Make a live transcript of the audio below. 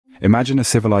Imagine a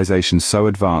civilization so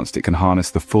advanced it can harness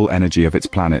the full energy of its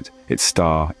planet, its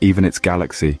star, even its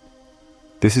galaxy.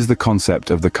 This is the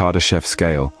concept of the Kardashev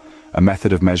Scale, a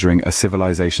method of measuring a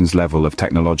civilization's level of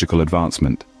technological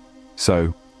advancement.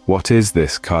 So, what is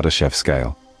this Kardashev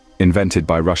Scale? Invented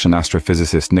by Russian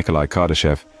astrophysicist Nikolai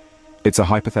Kardashev, it's a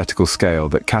hypothetical scale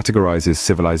that categorizes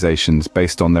civilizations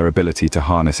based on their ability to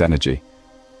harness energy.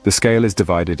 The scale is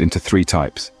divided into three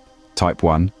types: Type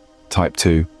 1, Type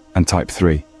 2, and Type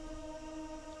 3.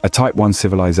 A Type 1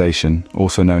 civilization,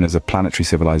 also known as a planetary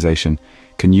civilization,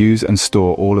 can use and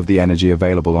store all of the energy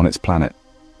available on its planet.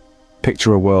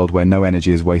 Picture a world where no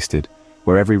energy is wasted,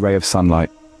 where every ray of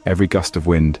sunlight, every gust of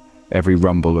wind, every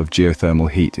rumble of geothermal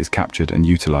heat is captured and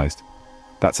utilized.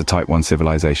 That's a Type 1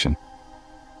 civilization.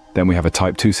 Then we have a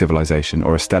Type 2 civilization,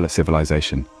 or a stellar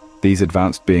civilization. These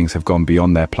advanced beings have gone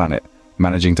beyond their planet,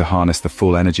 managing to harness the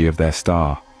full energy of their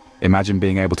star. Imagine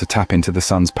being able to tap into the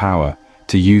sun's power,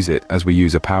 to use it as we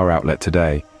use a power outlet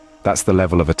today. That's the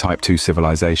level of a Type 2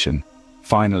 civilization.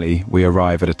 Finally, we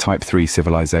arrive at a Type 3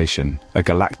 civilization, a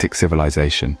galactic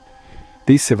civilization.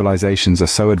 These civilizations are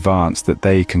so advanced that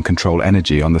they can control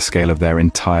energy on the scale of their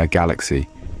entire galaxy.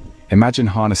 Imagine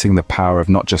harnessing the power of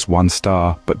not just one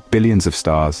star, but billions of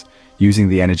stars, using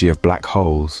the energy of black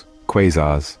holes,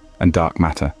 quasars, and dark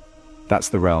matter. That's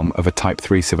the realm of a Type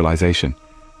 3 civilization.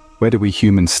 Where do we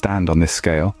humans stand on this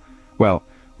scale? Well,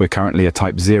 we're currently a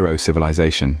Type 0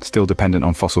 civilization, still dependent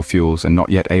on fossil fuels and not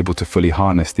yet able to fully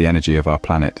harness the energy of our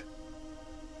planet.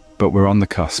 But we're on the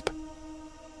cusp,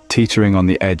 teetering on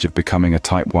the edge of becoming a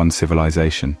Type 1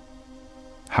 civilization.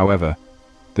 However,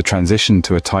 the transition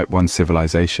to a Type 1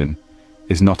 civilization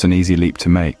is not an easy leap to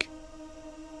make.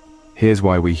 Here's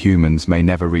why we humans may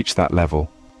never reach that level.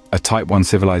 A Type 1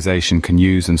 civilization can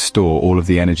use and store all of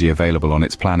the energy available on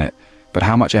its planet, but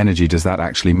how much energy does that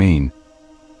actually mean?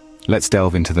 Let's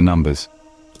delve into the numbers.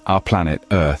 Our planet,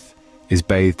 Earth, is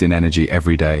bathed in energy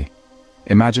every day.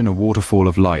 Imagine a waterfall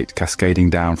of light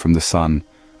cascading down from the sun,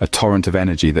 a torrent of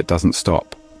energy that doesn't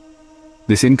stop.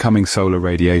 This incoming solar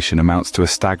radiation amounts to a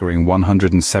staggering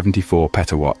 174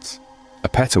 petawatts. A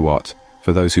petawatt,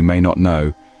 for those who may not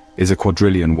know, is a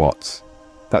quadrillion watts.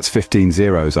 That's 15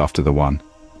 zeros after the one.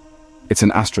 It's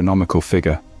an astronomical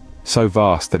figure, so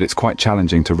vast that it's quite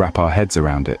challenging to wrap our heads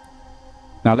around it.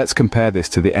 Now let's compare this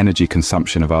to the energy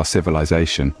consumption of our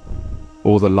civilization.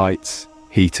 All the lights,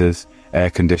 heaters,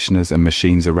 air conditioners and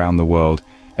machines around the world,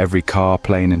 every car,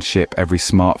 plane and ship, every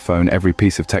smartphone, every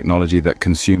piece of technology that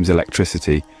consumes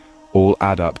electricity, all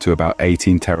add up to about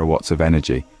 18 terawatts of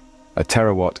energy. A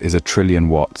terawatt is a trillion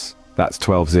watts. That's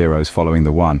 12 zeros following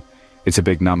the one. It's a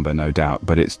big number, no doubt,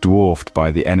 but it's dwarfed by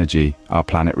the energy our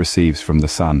planet receives from the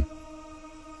sun.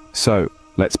 So,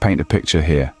 let's paint a picture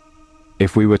here.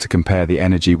 If we were to compare the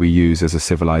energy we use as a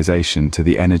civilization to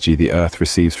the energy the Earth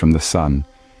receives from the sun,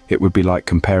 it would be like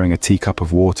comparing a teacup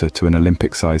of water to an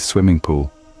Olympic-sized swimming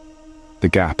pool. The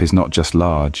gap is not just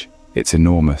large, it's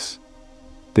enormous.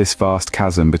 This vast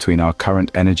chasm between our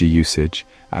current energy usage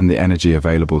and the energy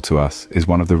available to us is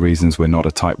one of the reasons we're not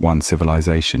a Type 1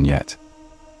 civilization yet.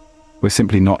 We're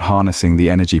simply not harnessing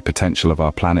the energy potential of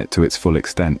our planet to its full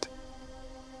extent.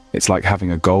 It's like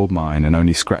having a gold mine and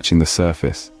only scratching the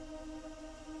surface.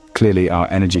 Clearly, our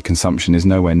energy consumption is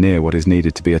nowhere near what is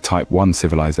needed to be a Type 1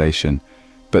 civilization,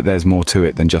 but there's more to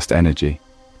it than just energy.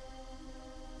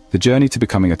 The journey to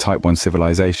becoming a Type 1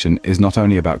 civilization is not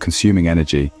only about consuming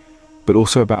energy, but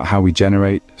also about how we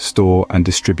generate, store, and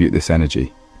distribute this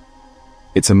energy.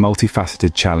 It's a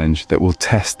multifaceted challenge that will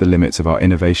test the limits of our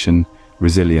innovation,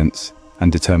 resilience,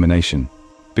 and determination.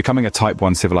 Becoming a Type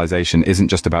 1 civilization isn't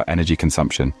just about energy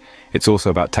consumption, it's also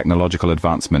about technological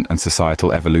advancement and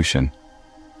societal evolution.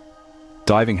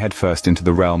 Diving headfirst into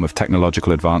the realm of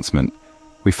technological advancement,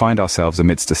 we find ourselves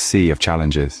amidst a sea of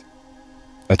challenges.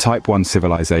 A Type 1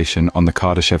 civilization on the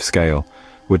Kardashev scale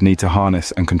would need to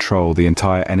harness and control the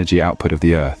entire energy output of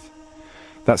the Earth.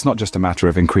 That's not just a matter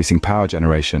of increasing power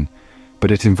generation,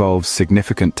 but it involves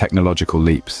significant technological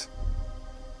leaps.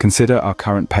 Consider our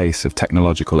current pace of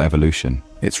technological evolution.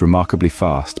 It's remarkably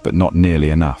fast, but not nearly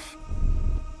enough.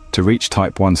 To reach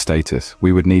Type 1 status,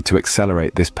 we would need to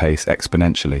accelerate this pace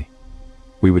exponentially.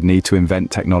 We would need to invent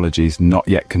technologies not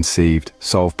yet conceived,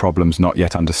 solve problems not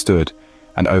yet understood,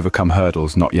 and overcome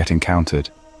hurdles not yet encountered.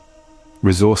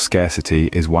 Resource scarcity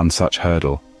is one such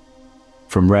hurdle.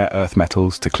 From rare earth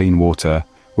metals to clean water,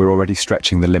 we're already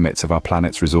stretching the limits of our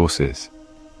planet's resources.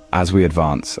 As we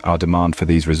advance, our demand for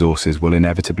these resources will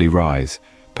inevitably rise,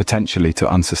 potentially to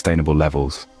unsustainable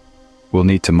levels. We'll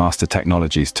need to master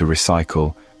technologies to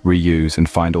recycle, reuse, and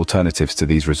find alternatives to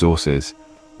these resources,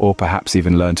 or perhaps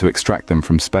even learn to extract them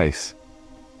from space.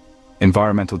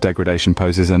 environmental degradation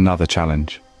poses another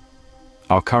challenge.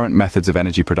 Our current methods of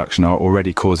energy production are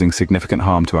already causing significant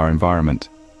harm to our environment.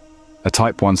 A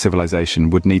Type 1 civilization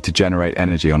would need to generate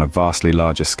energy on a vastly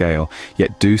larger scale,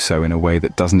 yet do so in a way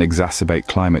that doesn't exacerbate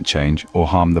climate change or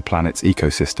harm the planet's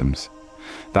ecosystems.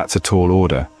 That's a tall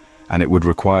order, and it would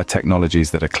require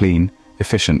technologies that are clean,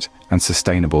 efficient, and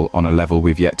sustainable on a level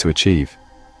we've yet to achieve.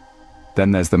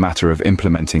 Then there's the matter of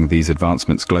implementing these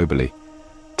advancements globally.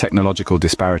 Technological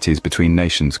disparities between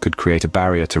nations could create a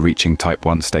barrier to reaching Type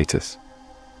 1 status.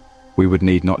 We would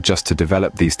need not just to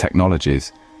develop these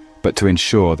technologies, but to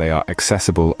ensure they are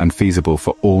accessible and feasible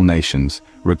for all nations,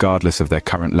 regardless of their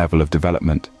current level of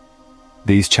development.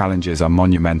 These challenges are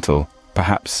monumental,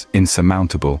 perhaps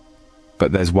insurmountable,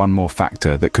 but there's one more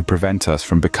factor that could prevent us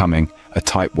from becoming a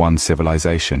Type 1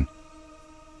 civilization.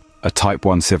 A Type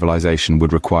 1 civilization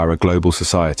would require a global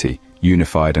society,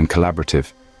 unified and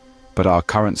collaborative, but our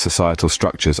current societal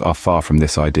structures are far from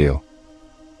this ideal.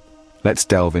 Let's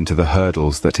delve into the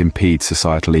hurdles that impede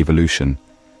societal evolution,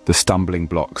 the stumbling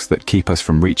blocks that keep us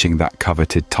from reaching that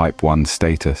coveted Type 1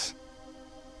 status.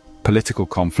 Political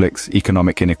conflicts,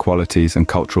 economic inequalities, and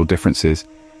cultural differences,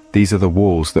 these are the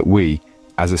walls that we,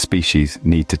 as a species,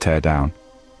 need to tear down.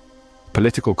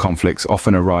 Political conflicts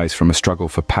often arise from a struggle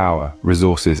for power,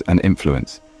 resources, and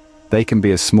influence. They can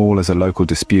be as small as a local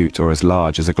dispute or as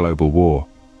large as a global war.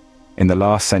 In the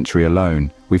last century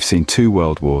alone, we've seen 2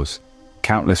 world wars,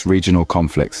 countless regional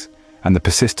conflicts, and the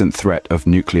persistent threat of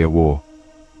nuclear war.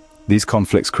 These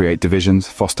conflicts create divisions,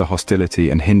 foster hostility,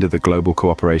 and hinder the global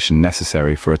cooperation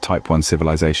necessary for a Type 1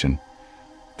 civilization.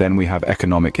 Then we have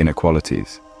economic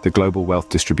inequalities. The global wealth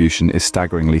distribution is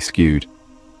staggeringly skewed.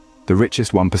 The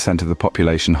richest 1% of the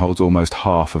population holds almost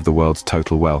half of the world's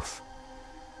total wealth.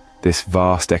 This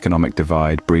vast economic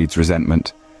divide breeds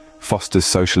resentment, fosters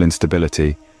social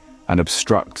instability, and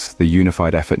obstructs the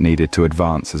unified effort needed to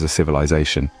advance as a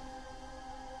civilization.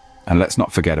 And let's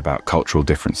not forget about cultural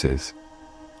differences.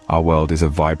 Our world is a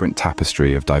vibrant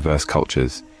tapestry of diverse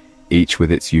cultures, each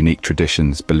with its unique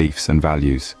traditions, beliefs, and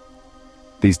values.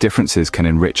 These differences can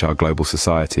enrich our global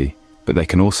society, but they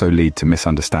can also lead to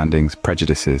misunderstandings,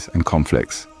 prejudices, and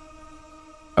conflicts.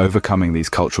 Overcoming these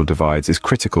cultural divides is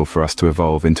critical for us to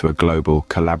evolve into a global,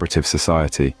 collaborative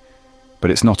society.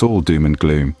 But it's not all doom and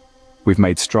gloom. We've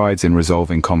made strides in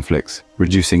resolving conflicts,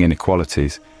 reducing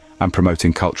inequalities, and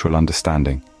promoting cultural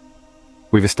understanding.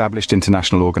 We've established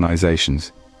international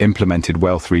organizations, implemented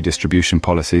wealth redistribution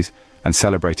policies, and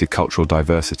celebrated cultural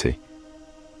diversity.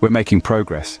 We're making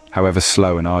progress, however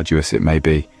slow and arduous it may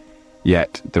be.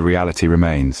 Yet, the reality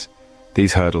remains.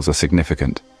 These hurdles are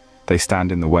significant. They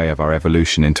stand in the way of our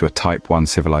evolution into a Type 1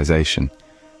 civilization.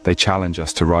 They challenge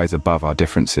us to rise above our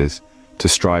differences, to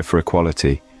strive for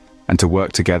equality, and to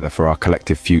work together for our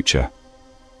collective future.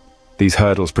 These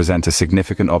hurdles present a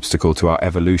significant obstacle to our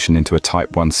evolution into a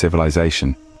Type 1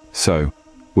 civilization. So,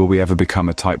 will we ever become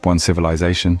a Type 1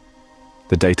 civilization?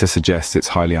 The data suggests it's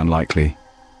highly unlikely.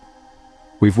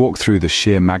 We've walked through the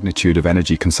sheer magnitude of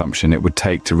energy consumption it would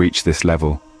take to reach this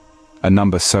level, a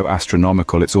number so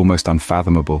astronomical it's almost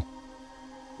unfathomable.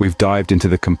 We've dived into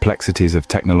the complexities of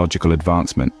technological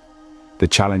advancement. The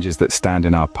challenges that stand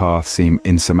in our path seem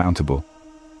insurmountable.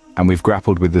 And we've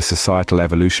grappled with the societal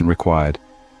evolution required,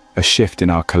 a shift in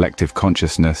our collective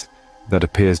consciousness that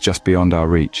appears just beyond our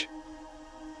reach.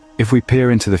 If we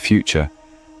peer into the future,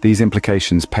 these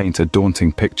implications paint a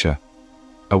daunting picture.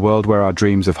 A world where our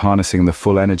dreams of harnessing the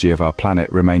full energy of our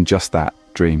planet remain just that,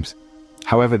 dreams.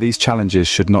 However, these challenges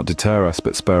should not deter us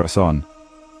but spur us on.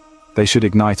 They should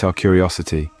ignite our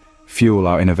curiosity, fuel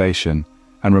our innovation,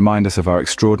 and remind us of our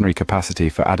extraordinary capacity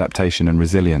for adaptation and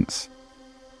resilience.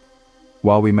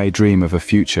 While we may dream of a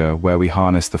future where we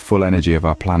harness the full energy of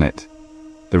our planet,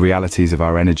 the realities of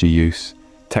our energy use,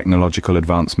 technological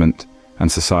advancement,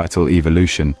 and societal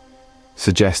evolution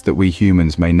suggest that we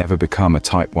humans may never become a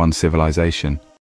Type 1 civilization.